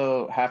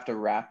also have to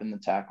wrap in the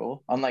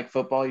tackle. Unlike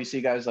football, you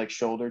see guys like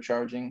shoulder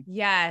charging.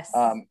 Yes.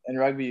 In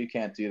rugby, you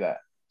can't do that.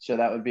 So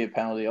that would be a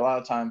penalty. A lot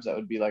of times that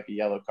would be like a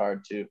yellow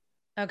card too.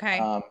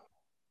 Okay.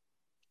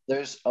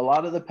 There's a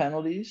lot of the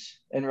penalties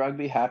in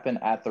rugby happen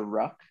at the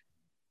ruck.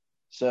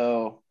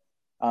 So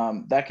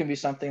that can be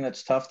something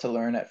that's tough to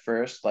learn at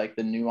first, like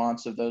the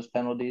nuance of those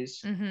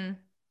penalties. Mm-hmm.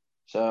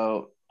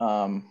 So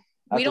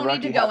we don't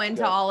need to go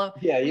into all of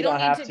we don't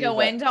need to go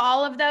into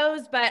all of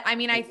those, but I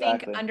mean, I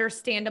think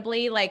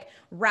understandably, like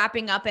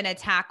wrapping up in a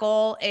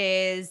tackle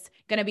is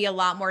going to be a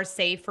lot more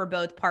safe for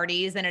both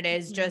parties than it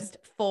is just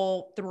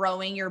full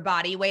throwing your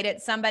body weight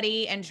at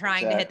somebody and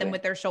trying to hit them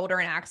with their shoulder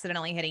and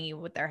accidentally hitting you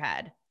with their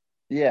head.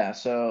 Yeah.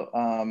 So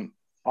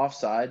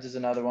offsides is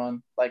another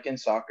one, like in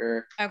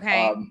soccer.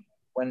 Okay.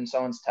 When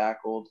someone's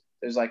tackled,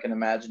 there's like an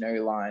imaginary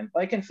line,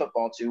 like in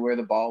football too, where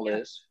the ball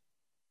is.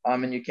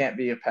 And you can't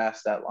be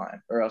past that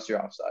line or else you're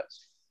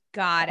offsides.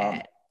 Got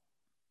it.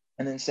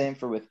 And then same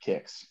for with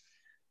kicks.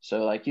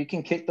 So like you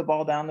can kick the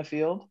ball down the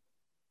field,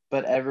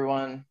 but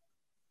everyone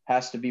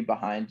has to be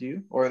behind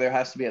you, or there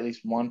has to be at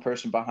least one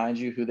person behind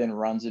you who then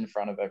runs in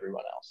front of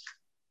everyone else.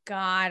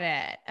 Got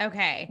it.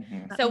 Okay.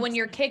 Mm-hmm. So when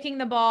you're kicking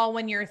the ball,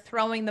 when you're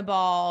throwing the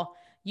ball,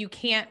 you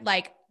can't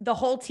the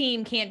whole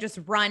team can't just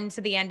run to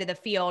the end of the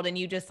field and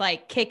you just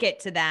kick it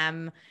to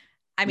them.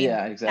 I mean,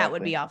 that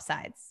would be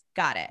offsides.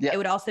 Got it. Yeah. It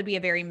would also be a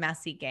very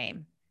messy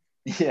game.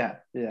 Yeah.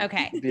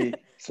 Okay. It'd be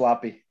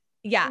sloppy.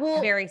 Yeah.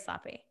 Very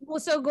sloppy. Well,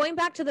 so going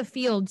back to the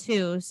field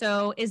too.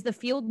 So is the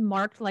field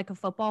marked like a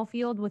football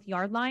field with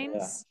yard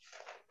lines?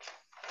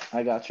 Yeah.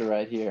 I got you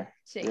right here.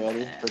 You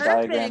ready for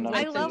diagram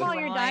number 2? I love all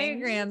your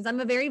diagrams. I'm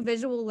a very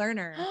visual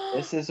learner.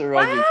 This is a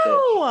rugby pitch.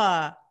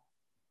 I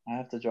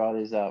have to draw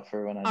these out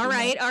for when I All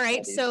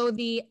right. So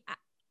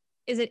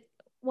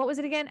what was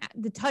it again?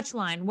 The touch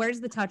line. Where's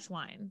the touch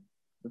line?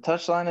 The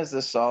touch line is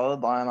this solid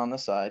line on the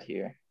side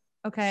here.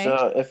 Okay.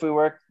 So if we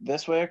work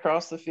this way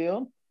across the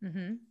field,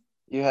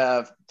 you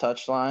have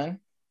touch line,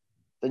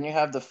 then you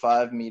have the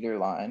 5 meter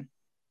line,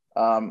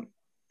 and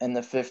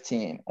the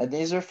 15. And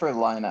these are for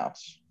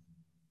lineouts,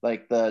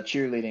 like the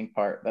cheerleading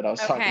part that I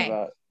was talking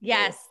about.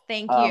 Yes,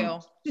 thank you.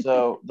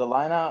 So the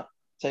lineout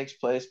takes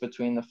place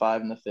between the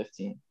 5 and the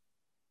 15.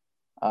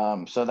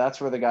 So that's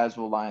where the guys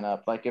will line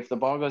up. Like if the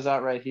ball goes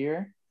out right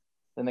here,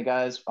 then the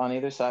guys on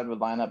either side would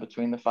line up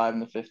between the 5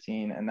 and the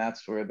 15, and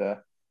that's where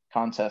the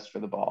contest for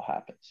the ball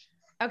happens.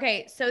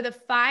 Okay, so the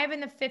 5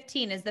 and the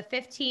 15, is the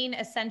 15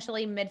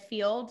 essentially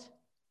midfield?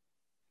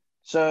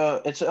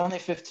 So it's only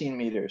 15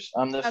 meters.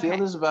 The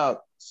field is about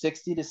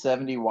 60 to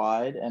 70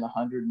 wide and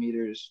 100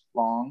 meters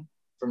long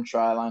from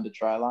try line to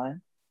try line.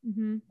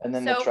 Mm-hmm. And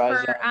then the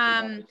try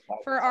zone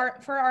for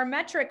our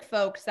metric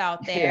folks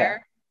out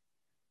there.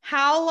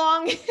 How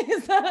long is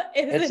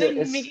it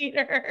in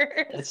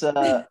meters? It's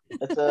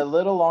a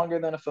little longer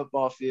than a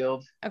football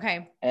field.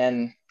 Okay.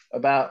 And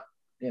about,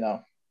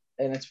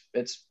 and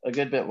it's a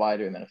good bit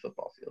wider than a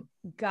football field.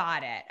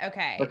 Got it.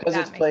 Okay. Because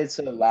it's played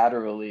so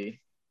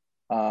laterally,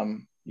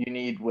 you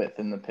need width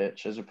in the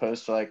pitch, as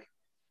opposed to like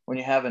when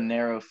you have a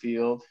narrow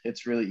field,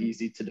 it's really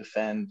easy to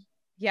defend.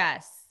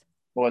 Yes.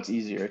 Well, it's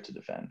easier to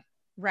defend.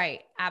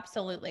 Right.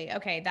 Absolutely.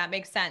 Okay. That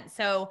makes sense.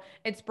 So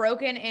it's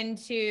broken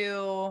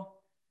into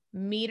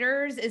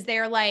meters. Is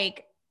there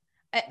like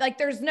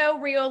there's no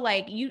real,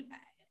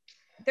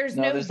 there's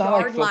no there's not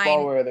like yard football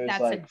line where there's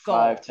like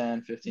 5,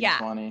 10, 15,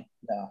 20.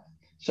 No.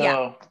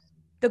 So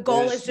the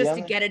goal is just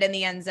to get it in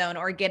the end zone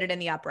or get it in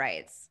the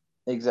uprights.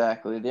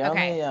 Exactly. The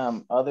only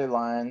other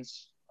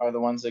lines are the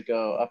ones that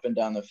go up and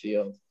down the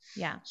field.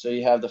 Yeah. So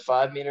you have the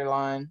 5-meter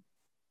line,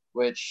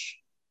 which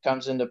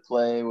comes into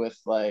play with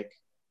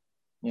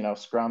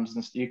scrums,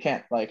 and you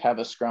can't have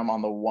a scrum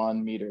on the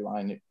 1-meter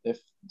line. If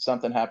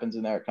something happens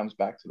in there, it comes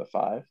back to the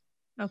 5.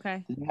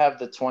 Okay. You have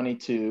the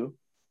 22,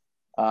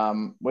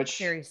 which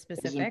very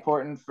specific. Is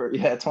important for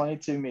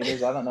 22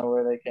 meters. I don't know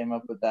where they came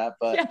up with that,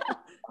 but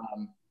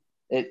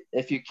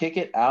if you kick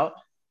it out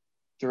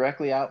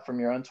directly out from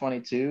your own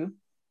 22,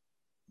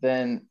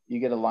 then you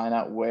get a line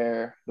out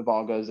where the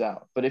ball goes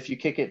out. But if you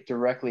kick it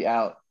directly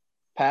out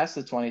past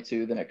the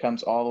 22, then it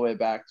comes all the way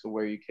back to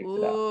where you kicked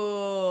it out.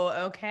 Ooh,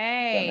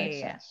 okay. That makes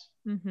sense.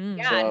 Mm-hmm.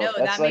 Yeah,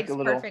 so that makes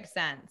perfect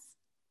sense.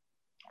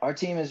 Our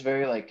team is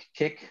very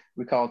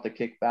we call it the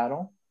kick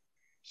battle.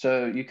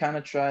 So you kind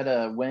of try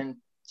to win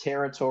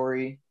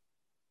territory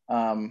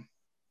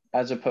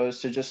as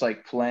opposed to just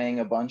playing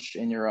a bunch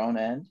in your own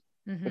end.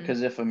 Mm-hmm.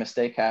 Because if a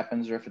mistake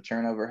happens or if a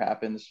turnover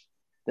happens,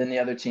 then the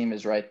other team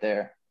is right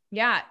there.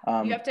 Yeah.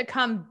 You have to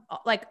come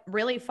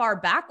really far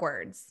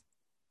backwards.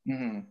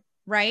 Mm-hmm.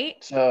 Right.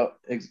 So,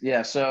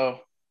 So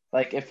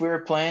if we were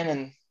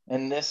playing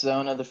in this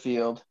zone of the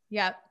field,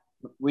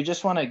 we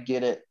just want to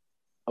get it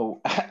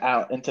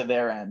out into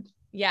their end.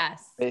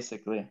 Yes.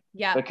 Basically.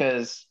 Yeah.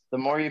 Because the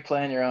more you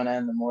play in your own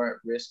end, the more at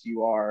risk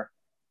you are.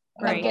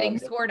 Right. Getting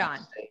scored on.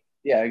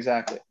 Yeah,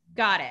 exactly.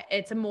 Got it.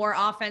 It's a more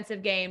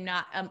offensive game,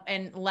 not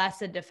and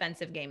less a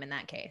defensive game in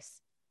that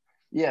case.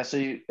 Yeah. So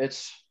you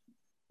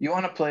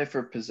want to play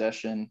for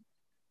possession,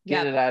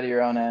 get it out of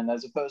your own end,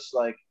 as opposed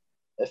to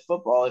if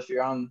football, if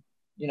you're on,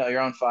 you're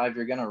on 5,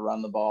 you're going to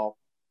run the ball,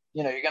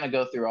 you're going to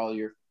go through all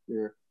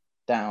your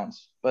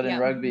downs. But in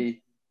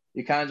rugby,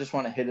 you kind of just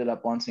want to hit it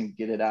up once and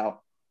get it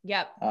out.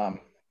 Yep.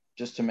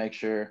 Just to make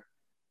sure,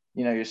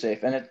 you're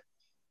safe. And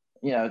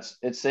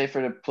it's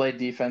safer to play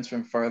defense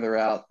from further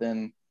out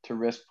than to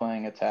risk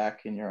playing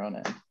attack in your own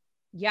end.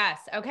 Yes.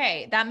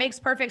 Okay. That makes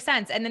perfect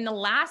sense. And then the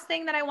last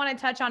thing that I want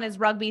to touch on is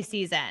rugby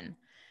season.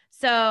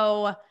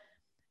 So,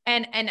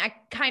 and I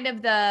kind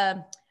of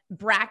the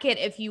bracket,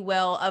 if you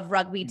will, of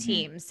rugby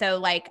teams. So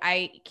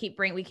we keep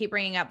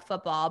bringing up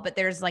football, but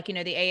there's the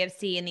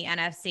AFC and the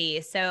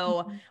NFC.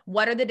 So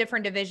what are the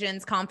different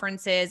divisions,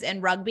 conferences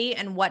in rugby,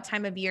 and what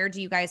time of year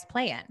do you guys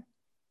play in?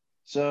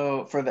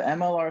 So for the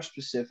MLR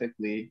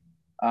specifically,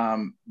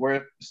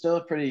 we're still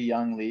a pretty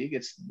young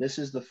league. This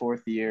is the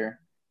 4th year.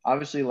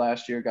 Obviously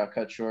last year got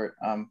cut short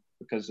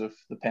because of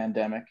the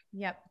pandemic.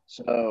 Yep.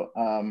 So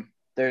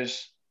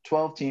there's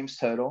 12 teams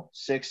total,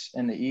 6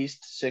 in the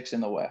East, 6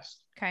 in the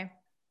West. Okay.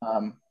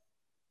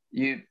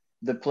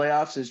 The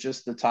playoffs is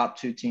just the top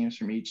 2 teams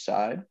from each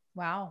side.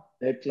 Wow.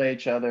 They play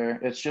each other.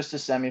 It's just a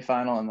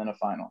semifinal and then a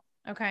final.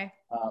 Okay.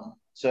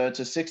 So it's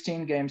a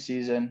 16-game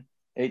season,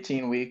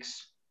 18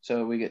 weeks.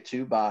 So we get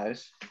 2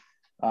 byes.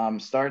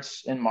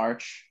 Starts in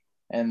March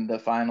and the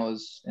final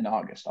is in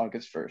August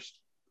 1st.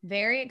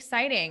 Very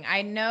exciting.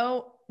 I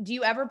know. Do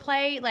you ever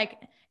play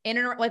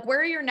where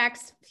are your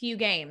next few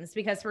games?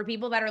 Because for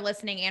people that are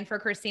listening and for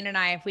Christine and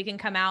I, if we can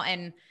come out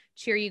and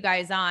cheer you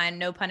guys on,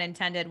 no pun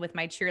intended, with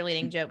my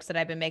cheerleading jokes that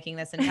I've been making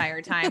this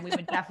entire time, we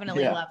would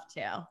definitely love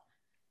to.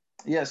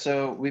 Yeah.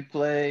 So we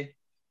play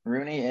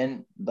Rooney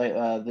in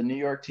the New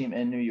York team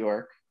in New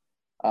York.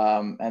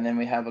 And then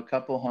we have a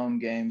couple home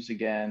games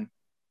again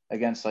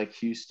against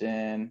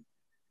Houston,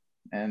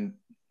 and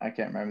I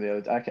can't remember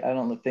the other. I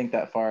don't think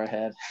that far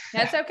ahead.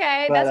 That's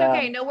okay. That's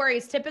okay. No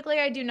worries. Typically,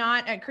 I do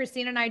not.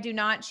 Christine and I do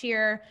not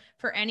cheer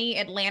for any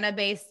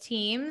Atlanta-based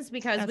teams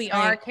because we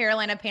are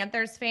Carolina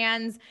Panthers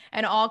fans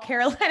and all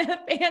Carolina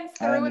fans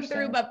through and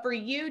through. But for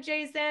you,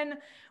 Jason,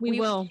 we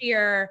will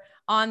cheer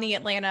on the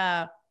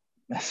Atlanta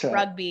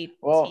rugby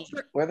team.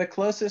 We're the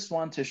closest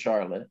one to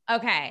Charlotte.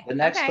 Okay. The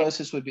next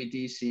closest would be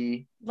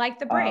DC. Like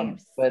the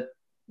Braves. But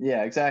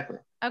yeah, exactly.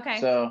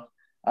 Okay. So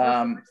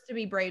we're forced to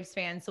be Braves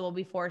fans, so we'll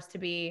be forced to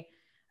be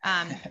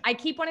I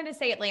keep wanting to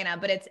say Atlanta,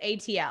 but it's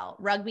ATL,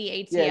 rugby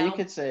ATL. Yeah, you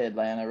could say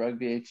Atlanta,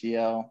 rugby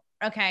ATL.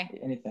 Okay.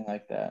 Anything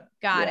like that.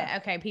 Got it.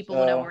 Okay. People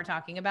will know what we're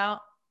talking about.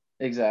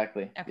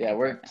 Exactly. Okay,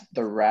 we're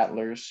the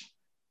Rattlers.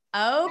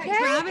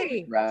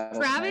 Okay.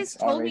 Travis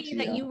told me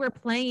that you were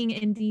playing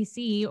in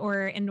DC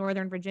or in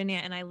Northern Virginia,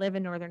 and I live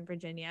in Northern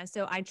Virginia.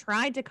 So I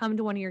tried to come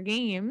to one of your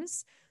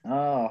games.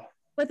 Oh.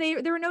 But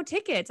there were no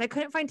tickets. I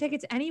couldn't find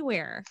tickets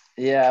anywhere.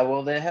 Yeah,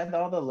 well, they had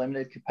all the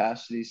limited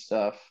capacity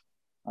stuff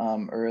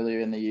earlier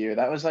in the year.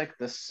 That was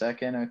the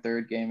second or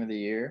third game of the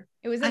year.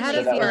 It was in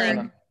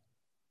Leesburg.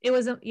 It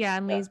was,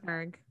 in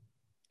Leesburg.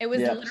 It was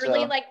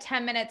literally like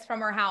 10 minutes from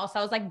her house.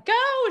 I was like, go.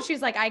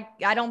 She's like,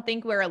 I don't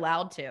think we're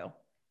allowed to.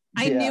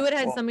 I knew it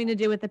had something to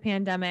do with the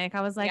pandemic.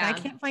 I was like, I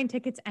can't find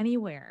tickets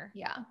anywhere.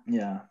 Yeah.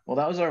 Yeah. Well,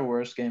 that was our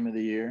worst game of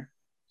the year.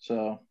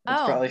 So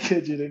it's probably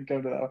good you didn't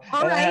come to that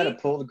one. I had a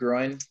pulled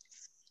groin.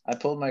 I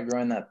pulled my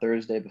groin that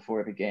Thursday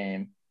before the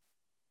game.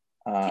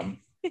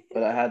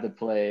 But I had to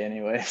play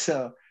anyway.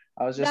 So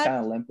I was just kind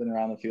of limping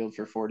around the field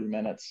for 40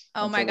 minutes.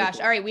 Oh my gosh.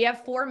 All right. We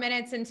have 4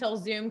 minutes until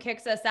Zoom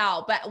kicks us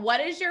out. But what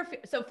is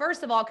so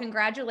first of all,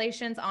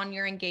 congratulations on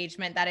your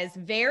engagement. That is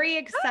very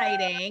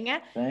exciting.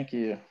 Thank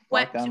you.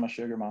 Walk down my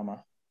sugar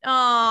mama.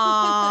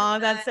 Oh,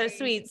 that's so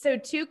sweet. So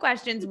 2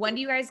 questions. When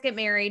do you guys get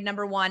married?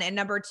 Number 1. And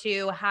number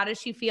 2, how does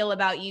she feel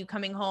about you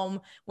coming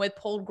home with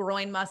pulled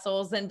groin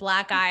muscles and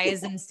black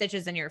eyes and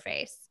stitches in your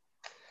face?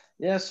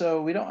 Yeah.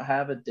 So we don't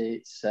have a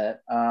date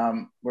set.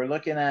 We're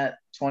looking at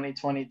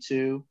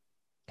 2022.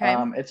 Okay.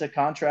 It's a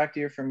contract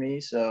year for me,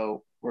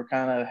 so we're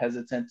kind of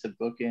hesitant to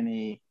book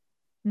any,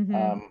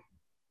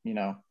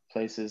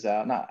 places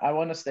out. I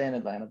want to stay in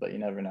Atlanta, but you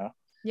never know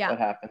what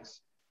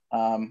happens.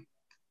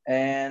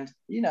 And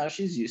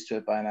she's used to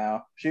it by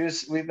now.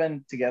 We've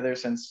been together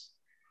since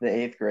the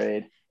 8th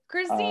grade.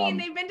 Christine,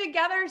 they've been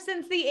together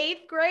since the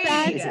 8th grade.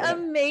 That's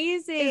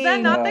amazing. Is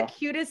that not the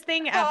cutest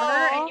thing ever?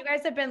 Aww. And you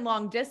guys have been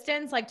long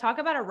distance. Like, talk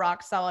about a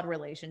rock solid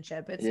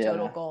relationship. It's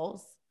total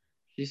goals.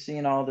 She's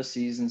seen all the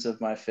seasons of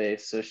my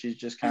face, so she's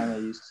just kind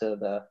of used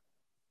to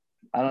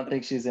I don't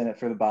think she's in it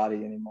for the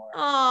body anymore.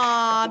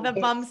 Aw, the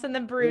bumps and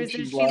the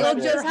bruises. She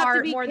loves your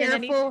heart more than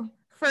anything.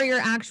 For your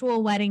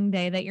actual wedding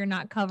day, that you're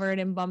not covered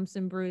in bumps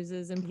and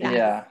bruises and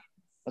yeah.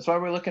 That's why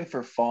we're looking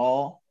for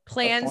fall.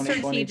 Plan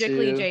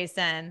strategically,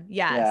 Jason.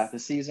 Yes. Yeah, the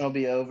season will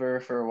be over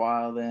for a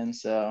while then,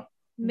 so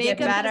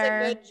makeup does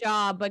a good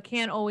job, but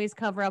can't always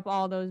cover up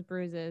all those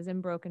bruises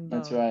and broken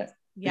bones. That's right.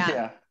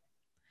 Yeah.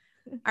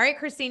 All right,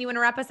 Christine, you want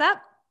to wrap us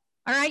up?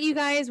 All right, you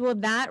guys. Well,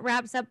 that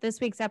wraps up this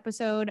week's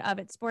episode of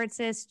It's Sports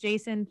Sis.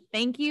 Jason,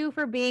 thank you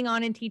for being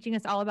on and teaching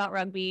us all about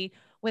rugby.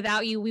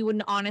 Without you, we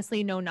wouldn't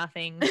honestly know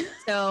nothing.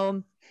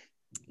 So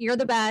you're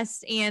the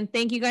best. And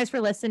thank you guys for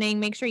listening.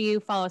 Make sure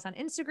you follow us on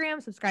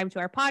Instagram, subscribe to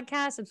our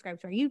podcast,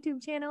 subscribe to our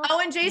YouTube channel. Oh,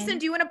 and Jason,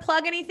 do you want to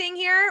plug anything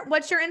here?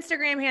 What's your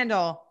Instagram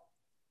handle?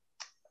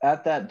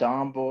 At that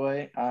Dom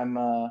Boy. I'm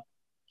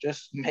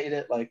just made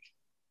it like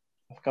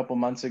a couple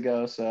months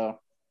ago, so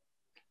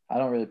I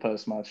don't really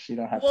post much. You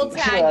don't have to.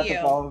 Tag you.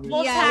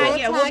 We'll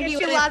tag you. We'll get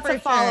you lots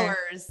of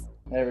followers.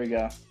 There we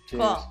go.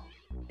 Cheers. Cool.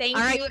 Thank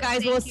you. All right,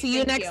 guys. We'll see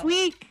you next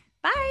week.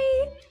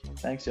 Bye.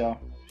 Thanks, y'all.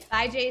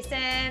 Bye,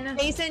 Jason.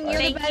 Jason,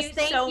 you're the best.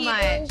 Thank you so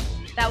much.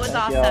 That was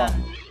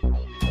awesome.